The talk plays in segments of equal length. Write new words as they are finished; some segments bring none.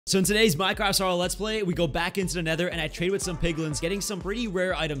So in today's Minecraft Survival Let's Play, we go back into the Nether and I trade with some piglins, getting some pretty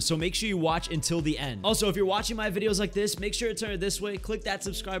rare items, so make sure you watch until the end. Also, if you're watching my videos like this, make sure to turn it this way, click that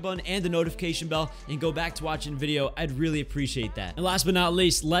subscribe button and the notification bell, and go back to watching the video. I'd really appreciate that. And last but not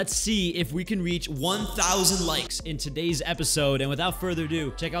least, let's see if we can reach 1,000 likes in today's episode. And without further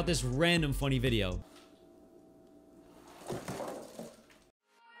ado, check out this random funny video.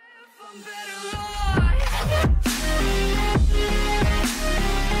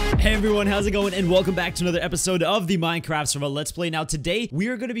 Hey everyone, how's it going? And welcome back to another episode of the Minecraft Survival Let's Play. Now today, we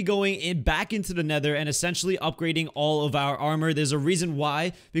are going to be going back into the Nether and essentially upgrading all of our armor. There's a reason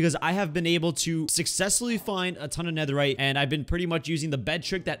why, because I have been able to successfully find a ton of netherite, and I've been pretty much using the bed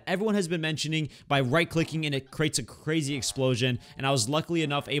trick that everyone has been mentioning by right-clicking and it creates a crazy explosion, and I was luckily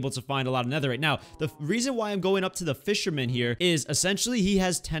enough able to find a lot of netherite. Now, the reason why I'm going up to the fisherman here is essentially he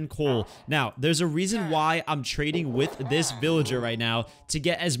has 10 coal. Now, there's a reason why I'm trading with this villager right now to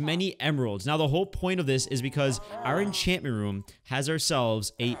get as many emeralds. Now, the whole point of this is because our enchantment room has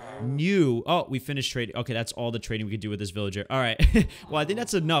ourselves a new... Oh, we finished trading. Okay, that's all the trading we could do with this villager. All right. Well, I think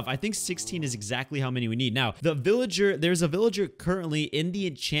that's enough. I think 16 is exactly how many we need. Now, the villager... There's a villager currently in the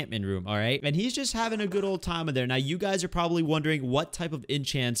enchantment room, all right? And he's just having a good old time in there. Now, you guys are probably wondering what type of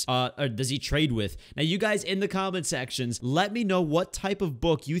enchants does he trade with. Now, you guys in the comment sections, let me know what type of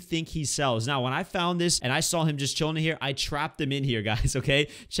book you think he sells. Now, when I found this and I saw him just chilling in here, I trapped him in here, guys, okay?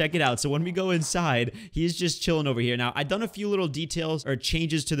 Check it out. So when we go inside, he's just chilling over here. Now, I've done a few little details or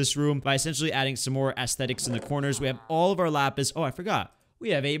changes to this room by essentially adding some more aesthetics in the corners. We have all of our lapis. Oh, I forgot. We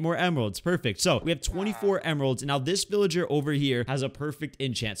have 8 more emeralds. Perfect. So we have 24 emeralds. Now this villager over here has a perfect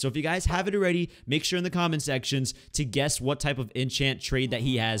enchant. So if you guys have it already, make sure in the comment sections to guess what type of enchant trade that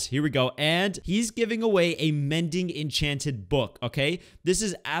he has. Here we go. And he's giving away a mending enchanted book. Okay. This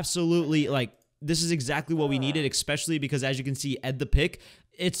is absolutely like, this is exactly what we needed, especially because as you can see, Ed the Pick,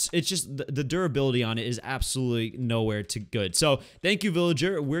 it's just the durability on it is absolutely nowhere to good. So thank you,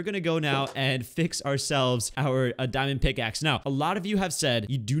 villager. We're gonna go now and fix ourselves our diamond pickaxe. Now, a lot of you have said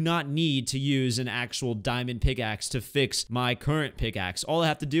you do not need to use an actual diamond pickaxe to fix my current pickaxe. All I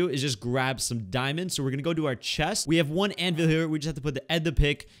have to do is just grab some diamonds. So we're gonna go to our chest. We have one anvil here. We just have to put the Ed the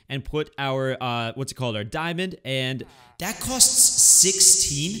Pick and put our what's it called, our diamond, and that costs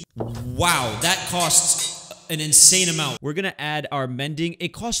 16. Wow, that costs an insane amount. We're gonna add our mending. It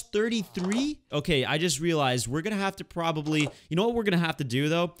costs 33. Okay, I just realized we're gonna have to probably, you know what we're gonna have to do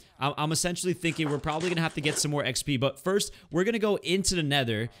though? I'm essentially thinking we're probably gonna have to get some more XP, but first we're gonna go into the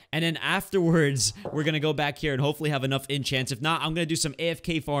Nether, and then afterwards we're gonna go back here and hopefully have enough enchants. If not, I'm gonna do some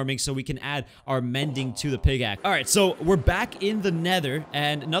AFK farming so we can add our mending to the pickaxe. All right, so we're back in the Nether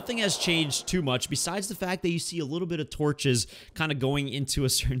and nothing has changed too much besides the fact that you see a little bit of torches kind of going into a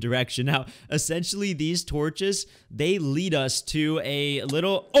certain direction. Now, essentially these torches, they lead us to a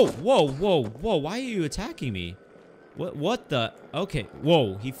little... Oh, whoa, why are you attacking me? What the... Okay,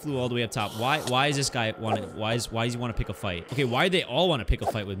 whoa, he flew all the way up top. Why is this guy why does he want to pick a fight? Okay, why do they all want to pick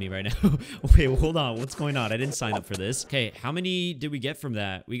a fight with me right now? Okay, hold on, what's going on? I didn't sign up for this. Okay, how many did we get from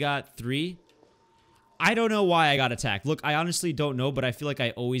that? We got 3. I don't know why I got attacked. Look, I honestly don't know, but I feel like I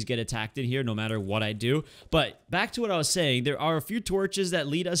always get attacked in here no matter what I do. But back to what I was saying, there are a few torches that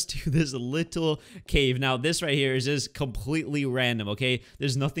lead us to this little cave. Now, this right here is just completely random, okay?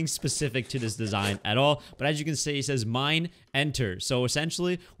 There's nothing specific to this design at all. But as you can see, it says mine, enter. So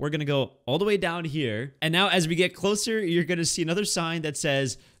essentially, we're going to go all the way down here. And now as we get closer, you're going to see another sign that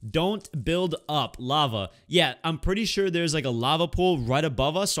says, don't build up lava. Yeah, I'm pretty sure there's like a lava pool right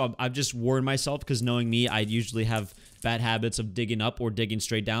above us. So I've just warned myself because knowing me, I usually have bad habits of digging up or digging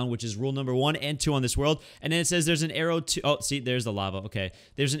straight down, which is rule number 1 and 2 on this world. And then it says there's an arrow to... Oh, see, there's the lava. Okay.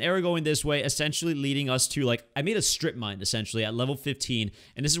 There's an arrow going this way, essentially leading us to, like, I made a strip mine, essentially, at level 15.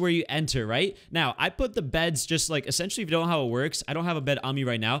 And this is where you enter, right? Now, I put the beds just, like, essentially, if you don't know how it works, I don't have a bed on me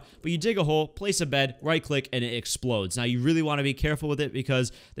right now, but you dig a hole, place a bed, right-click, and it explodes. Now, you really want to be careful with it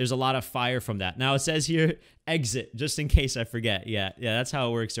because there's a lot of fire from that. Now, it says here... exit, just in case I forget. Yeah, that's how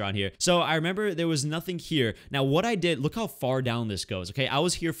it works around here. So I remember there was nothing here. Now what I did, look how far down this goes, okay? I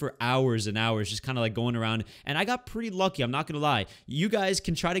was here for hours and hours just kind of like going around, and I got pretty lucky, I'm not gonna lie. You guys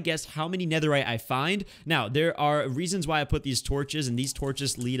can try to guess how many netherite I find. Now, there are reasons why I put these torches, and these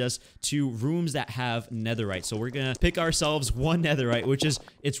torches lead us to rooms that have netherite. So we're gonna pick ourselves 1 netherite, which is,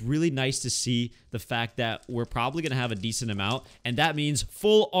 it's really nice to see the fact that we're probably gonna have a decent amount, and that means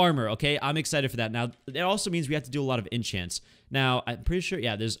full armor, okay? I'm excited for that. Now, it also means we have to do a lot of enchants. Now, I'm pretty sure,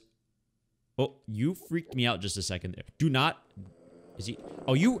 yeah, there's... Oh, you freaked me out just a second there. Do not... Is he...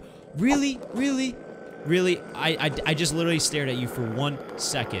 Oh, you... Really? Really? I just literally stared at you for 1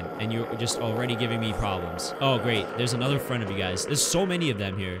 second, and you're just already giving me problems. Oh, great. There's another friend of you guys. There's so many of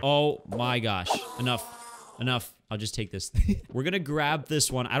them here. Oh, my gosh. Enough. Enough. I'll just take this. We're gonna grab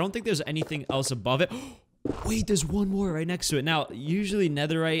this one. I don't think there's anything else above it. Wait, there's one more right next to it. Now, usually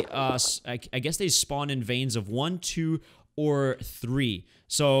netherite, I guess they spawn in veins of 1, 2, or 3.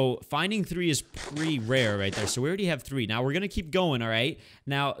 So finding 3 is pretty rare right there. So we already have 3. Now we're gonna keep going, all right?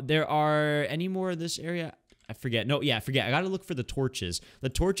 Now, there are any more in this area? I forget. No, yeah, I forget. I gotta look for the torches. The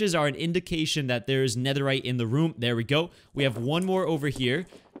torches are an indication that there's netherite in the room. There we go. We have one more over here,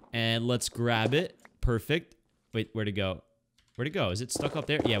 and let's grab it. Perfect. Wait, where'd it go? Where'd it go? Is it stuck up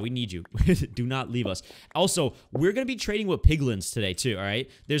there? Yeah, we need you. Do not leave us. Also, we're going to be trading with piglins today, too, all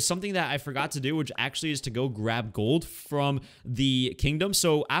right? There's something that I forgot to do, which actually is to go grab gold from the kingdom.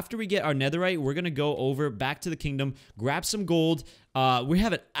 So after we get our netherite, we're going to go over back to the kingdom, grab some gold. We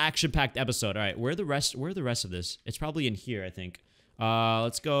have an action-packed episode. All right, where are the rest of this? It's probably in here, I think.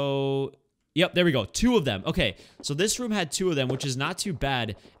 Let's go... Yep, there we go. 2 of them. Okay, so this room had 2 of them, which is not too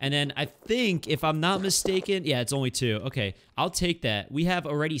bad. And then I think, if I'm not mistaken, yeah, it's only 2. Okay, I'll take that. We have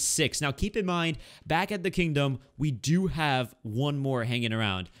already 6. Now, keep in mind, back at the kingdom, we do have 1 more hanging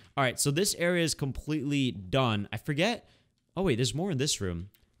around. All right, so this area is completely done. I forget. Oh, wait, there's more in this room.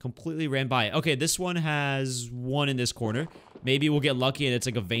 Completely ran by it. Okay, this one has 1 in this corner. Maybe we'll get lucky and it's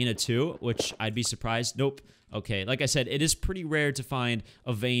like a vein of 2, which I'd be surprised. Nope. Okay, like I said, it is pretty rare to find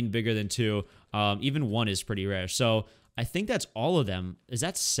a vein bigger than 2. Even 1 is pretty rare. So I think that's all of them. Is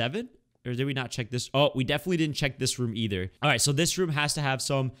that 7? Or did we not check this? Oh, we definitely didn't check this room either. All right, so this room has to have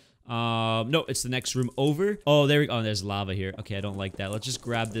some... no, it's the next room over. Oh, there we go. Oh, there's lava here. Okay, I don't like that. Let's just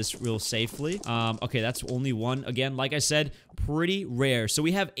grab this real safely. Okay, that's only 1. Again, like I said, pretty rare. So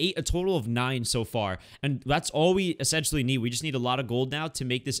we have 8, a total of 9 so far. And that's all we essentially need. We just need a lot of gold now to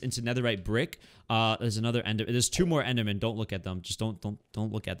make this into netherite brick. There's another ender. There's 2 more endermen. Don't look at them. Just don't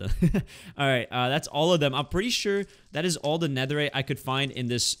look at them. All right, that's all of them. I'm pretty sure that is all the netherite I could find in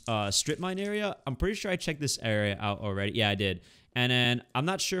this strip mine area. I'm pretty sure I checked this area out already. Yeah, I did. And then I'm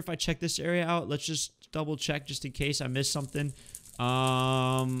not sure if I checked this area out. Let's just double check just in case I missed something.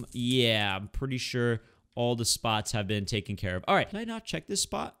 Yeah, I'm pretty sure all the spots have been taken care of. All right, did I not check this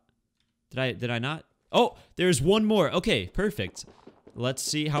spot? Did I not? Oh, there's 1 more. Okay, perfect. Let's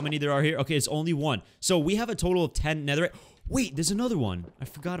see how many there are here. Okay, it's only 1. So we have a total of 10 netherite. Wait, there's another one. I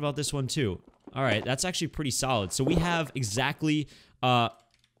forgot about this one too. All right, that's actually pretty solid. So we have exactly,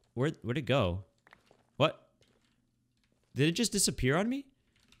 where'd it go? What? Did it just disappear on me?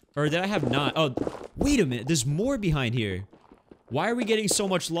 Or did I have not? Oh, wait a minute. There's more behind here. Why are we getting so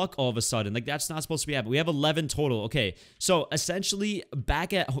much luck all of a sudden? Like, that's not supposed to be happening. We have 11 total. Okay, so essentially,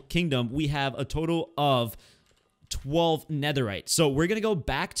 back at Kingdom, we have a total of 12 netherite. So we're gonna go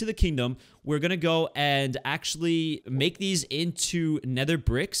back to the kingdom. We're gonna go and actually make these into nether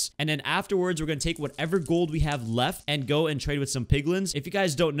bricks, and then afterwards we're gonna take whatever gold we have left and go and trade with some piglins. If you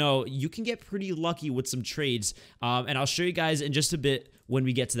guys don't know, you can get pretty lucky with some trades, and I'll show you guys in just a bit when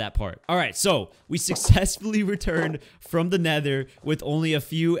we get to that part. All right, so we successfully returned from the nether with only a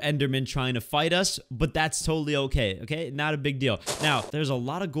few endermen trying to fight us, but that's totally okay, not a big deal. Now, there's a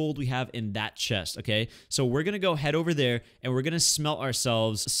lot of gold we have in that chest, okay? So we're gonna go head over there, and we're gonna smelt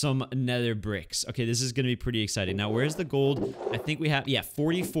ourselves some nether bricks. Okay, this is gonna be pretty exciting. Now, where's the gold? I think we have, yeah,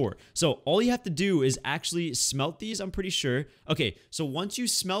 44. So all you have to do is actually smelt these, I'm pretty sure. Okay, so once you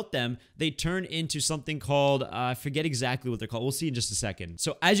smelt them, they turn into something called, I forget exactly what they're called. We'll see in just a second.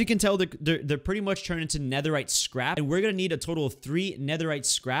 So as you can tell, they're pretty much turned into netherite scrap, and we're gonna need a total of 3 netherite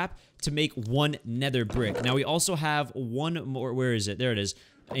scrap to make 1 nether brick. Now we also have 1 more. Where is it? There it is.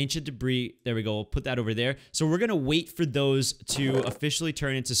 Ancient debris. There we go. We'll put that over there. So we're gonna wait for those to officially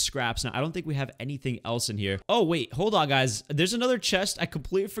turn into scraps. Now I don't think we have anything else in here. Oh wait, hold on guys. There's another chest. I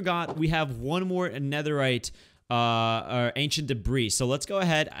completely forgot. We have 1 more netherite or ancient debris. So let's go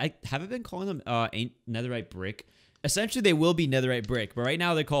ahead. I haven't been calling them netherite brick. Essentially, they will be netherite brick, but right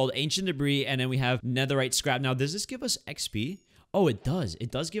now they're called ancient debris, and then we have netherite scrap. Now, does this give us XP? Oh, it does. It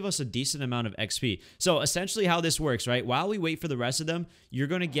does give us a decent amount of XP. So, essentially how this works, right? While we wait for the rest of them, you're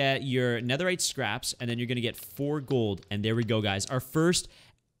going to get your netherite scraps, and then you're going to get 4 gold. And there we go, guys. Our first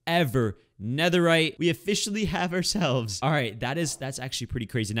ever netherite. We officially have ourselves. All right, that's actually pretty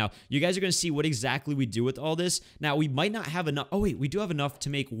crazy. Now, you guys are going to see what exactly we do with all this. Now, we might not have enough. Oh, wait, we do have enough to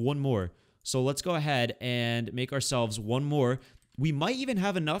make 1 more. So let's go ahead and make ourselves 1 more. We might even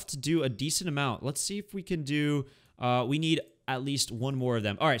have enough to do a decent amount. Let's see if we can do, we need at least 1 more of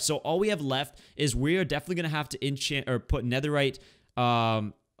them. All right, so all we have left is we are definitely going to have to enchant or put netherite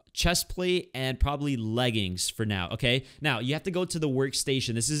chest plate, and probably leggings for now, okay? Now, you have to go to the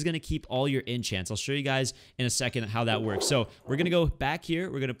workstation. This is going to keep all your enchants. I'll show you guys in a second how that works. So, we're going to go back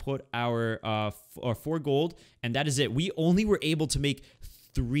here. We're going to put our 4 gold, and that is it. We only were able to make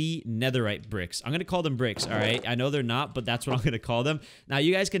 3 netherite bricks. I'm going to call them bricks, all right? I know they're not, but that's what I'm going to call them. Now,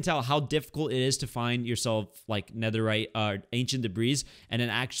 you guys can tell how difficult it is to find yourself, like, netherite, ancient debris, and then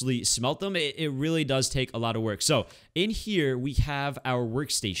actually smelt them. It really does take a lot of work. So, in here, we have our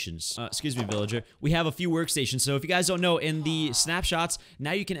workstations. Excuse me, villager. We have a few workstations. So, if you guys don't know, in the snapshots,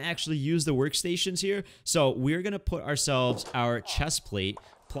 now you can actually use the workstations here. So, we're going to put ourselves our chest plate,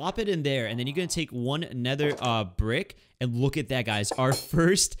 plop it in there, and then you're going to take 1 nether brick, and look at that, guys. Our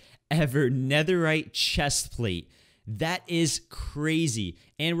first ever netherite chest plate. That is crazy.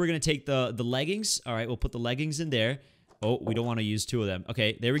 And we're going to take the leggings. All right, we'll put the leggings in there. Oh, we don't want to use 2 of them.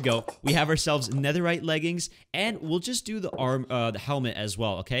 Okay, there we go. We have ourselves netherite leggings, and we'll just do the helmet as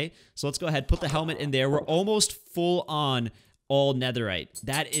well, okay? So let's go ahead, put the helmet in there. We're almost full on all netherite.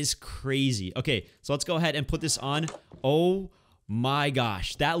 That is crazy. Okay, so let's go ahead and put this on. Oh my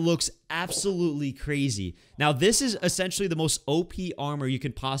gosh, that looks absolutely crazy. Now, this is essentially the most OP armor you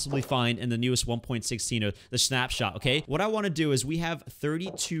can possibly find in the newest 1.16 or the snapshot, okay? What I want to do is we have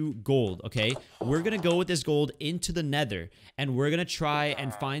 32 gold, okay? We're going to go with this gold into the nether, and we're going to try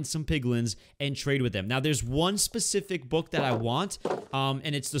and find some piglins and trade with them. Now, there's one specific book that I want,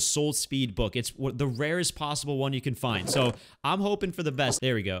 and it's the soul speed book. It's the rarest possible one you can find. So, I'm hoping for the best.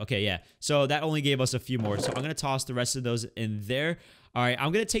 There we go. Okay, yeah. So, that only gave us a few more. So, I'm going to toss the rest of those in there. All right,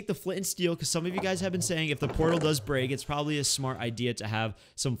 I'm going to take the flint and steel because some of you guys have been saying if the portal does break, it's probably a smart idea to have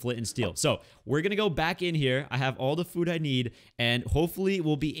some flint and steel. So we're going to go back in here. I have all the food I need, and hopefully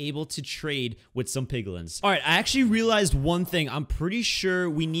we'll be able to trade with some piglins. All right, I actually realized one thing. I'm pretty sure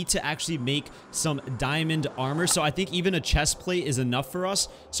we need to actually make some diamond armor. So I think even a chest plate is enough for us.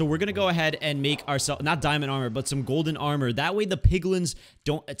 So we're going to go ahead and make ourselves, not diamond armor, but some golden armor. That way the piglins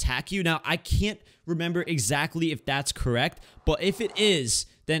don't attack you. Now, I can't remember exactly if that's correct, but if it is,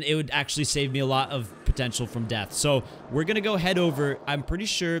 then it would actually save me a lot of potential from death. So we're gonna go head over. I'm pretty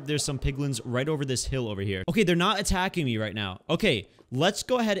sure there's some piglins right over this hill over here. Okay, they're not attacking me right now. Okay, let's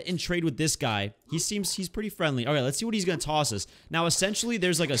go ahead and trade with this guy. He's pretty friendly. All right, let's see what he's gonna toss us. Now, essentially,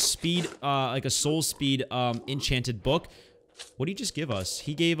 there's like a speed, like a soul speed enchanted book. What did he just give us?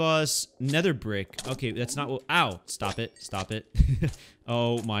 He gave us nether brick. Okay, that's not what... Ow! Stop it. Stop it.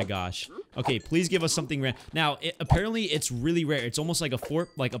 Oh my gosh. Okay, please give us something rare. Now, apparently, it's really rare. It's almost like a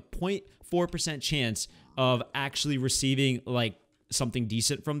 0.4% chance of actually receiving, like, something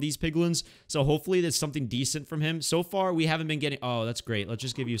decent from these piglins. So hopefully there's something decent from him. So far, we haven't been getting... Oh, that's great. Let's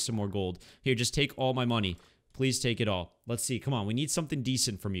just give you some more gold. Here, just take all my money. Please take it all. Let's see. Come on. We need something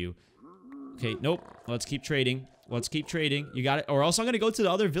decent from you. Okay, nope. Let's keep trading. Let's keep trading. You got it. Or else I'm going to go to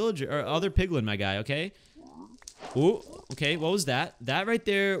the other villager, or other piglin, my guy, okay? Ooh, okay. What was that? That right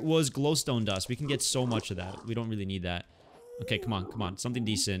there was glowstone dust. We can get so much of that. We don't really need that. Okay, come on, come on. Something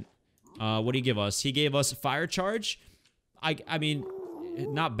decent. What did he give us? He gave us fire charge. I mean,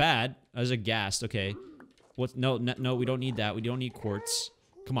 not bad. As a ghast, okay. What? No, we don't need that. We don't need quartz.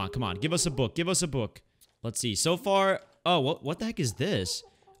 Come on, come on. Give us a book. Give us a book. Let's see. So far... Oh, what the heck is this?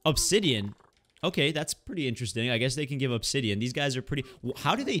 Obsidian. Okay, that's pretty interesting. I guess they can give obsidian. These guys are pretty...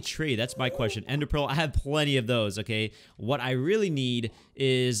 How do they trade? That's my question. Ender pearl, I have plenty of those, okay? What I really need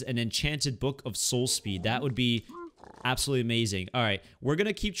is an enchanted book of soul speed. That would be absolutely amazing. All right, we're going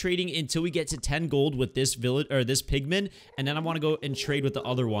to keep trading until we get to 10 gold with this village, or this pigman, and then I want to go and trade with the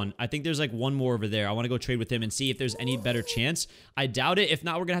other one. I think there's like one more over there. I want to go trade with him and see if there's any better chance. I doubt it. If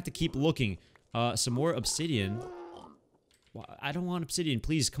not, we're going to have to keep looking. Some more obsidian. I don't want obsidian.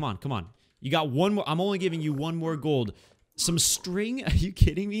 Please, come on, come on. You got one more. I'm only giving you one more gold. Some string? Are you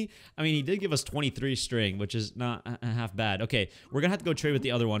kidding me? I mean, he did give us 23 string, which is not half bad. Okay, we're going to have to go trade with the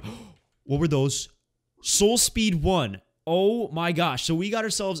other one. What were those? Soul Speed 1. Oh my gosh. So we got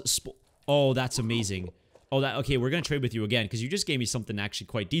ourselves... Oh, that's amazing. Oh, okay, we're going to trade with you again because you just gave me something actually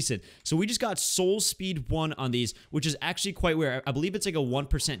quite decent. So we just got Soul Speed 1 on these, which is actually quite rare. I believe it's like a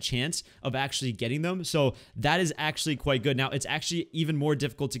 1% chance of actually getting them. So that is actually quite good. Now, it's actually even more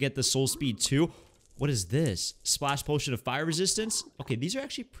difficult to get the Soul Speed 2. What is this? Splash Potion of Fire Resistance? Okay, these are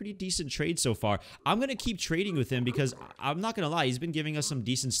actually pretty decent trades so far. I'm going to keep trading with him because I'm not going to lie. He's been giving us some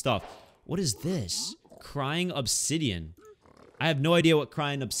decent stuff. What is this? Crying Obsidian. I have no idea what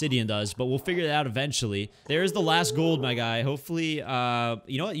Crying Obsidian does, but we'll figure it out eventually. There's the last gold, my guy. Hopefully, you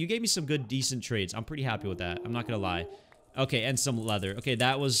know what? You gave me some good, decent trades. I'm pretty happy with that. I'm not gonna lie. Okay, and some leather. Okay,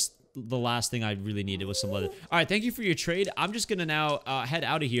 that was the last thing I really needed was some leather. All right, thank you for your trade. I'm just gonna now head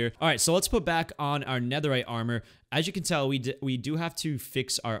out of here. All right, so let's put back on our netherite armor. As you can tell, we do have to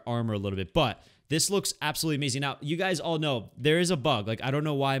fix our armor a little bit, but this looks absolutely amazing. Now, you guys all know there is a bug. Like, I don't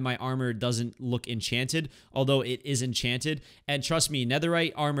know why my armor doesn't look enchanted, although it is enchanted. And trust me,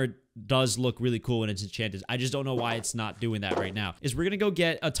 netherite armor does look really cool when it's enchanted. I just don't know why it's not doing that right now. We're gonna go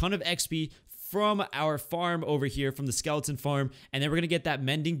get a ton of XP from our farm over here, from the skeleton farm, and then we're gonna get that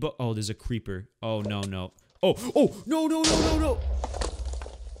mending book. Oh, there's a creeper. Oh, no, no. Oh, no, no, no, no, no.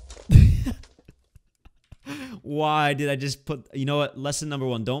 Why did I just put, you know what, lesson number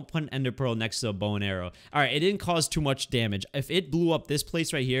 1, don't put an ender pearl next to a bow and arrow. All right, it didn't cause too much damage. If it blew up this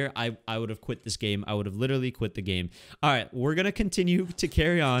place right here, I would have quit this game. I would have literally quit the game. All right, we're gonna continue to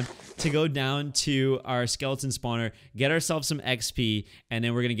carry on to go down to our skeleton spawner, get ourselves some XP, and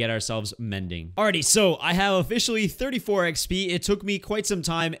then we're gonna get ourselves mending. Alrighty, so I have officially 34 XP. It took me quite some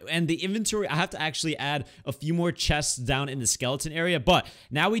time, and the inventory, I have to actually add a few more chests down in the skeleton area, but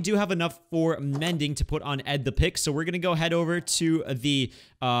now we do have enough for mending to put on Ed the Pick. So we're gonna go head over to the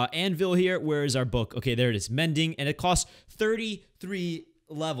anvil here. Where is our book? Okay, there it is, mending, and it costs 33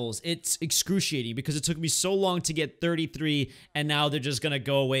 levels. It's excruciating because it took me so long to get 33, and now they're just gonna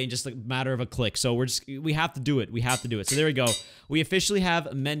go away in just a matter of a click. So we have to do it. We have to do it. So there we go. We officially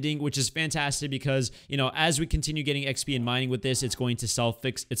have mending, which is fantastic because, you know, as we continue getting XP and mining with this, it's going to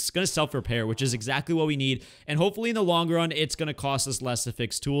self-fix. It's going to self-repair, which is exactly what we need. And hopefully in the long run, it's going to cost us less to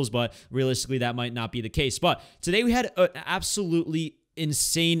fix tools, but realistically, that might not be the case. But today we had an absolutely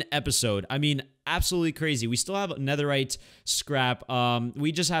insane episode. I mean, absolutely crazy. We still have netherite scrap.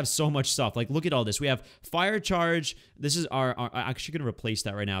 We just have so much stuff. Like, look at all this. We have fire charge. This is our I'm actually gonna replace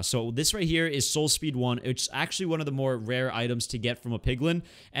that right now. So this right here is soul speed 1. It's actually one of the more rare items to get from a piglin.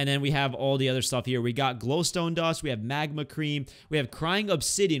 And then we have all the other stuff here. We got glowstone dust. We have magma cream. We have crying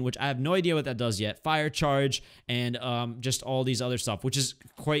obsidian, which I have no idea what that does yet. Fire charge, and just all these other stuff, which is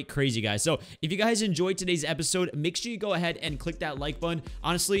quite crazy, guys. So if you guys enjoyed today's episode, make sure you go ahead and click that like button.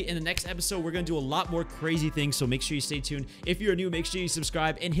 Honestly, in the next episode, we're gonna do a lot more crazy things, so make sure you stay tuned. If you're new, make sure you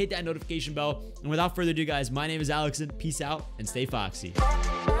subscribe and hit that notification bell. And without further ado, guys, my name is Alxton. Peace out and stay foxy.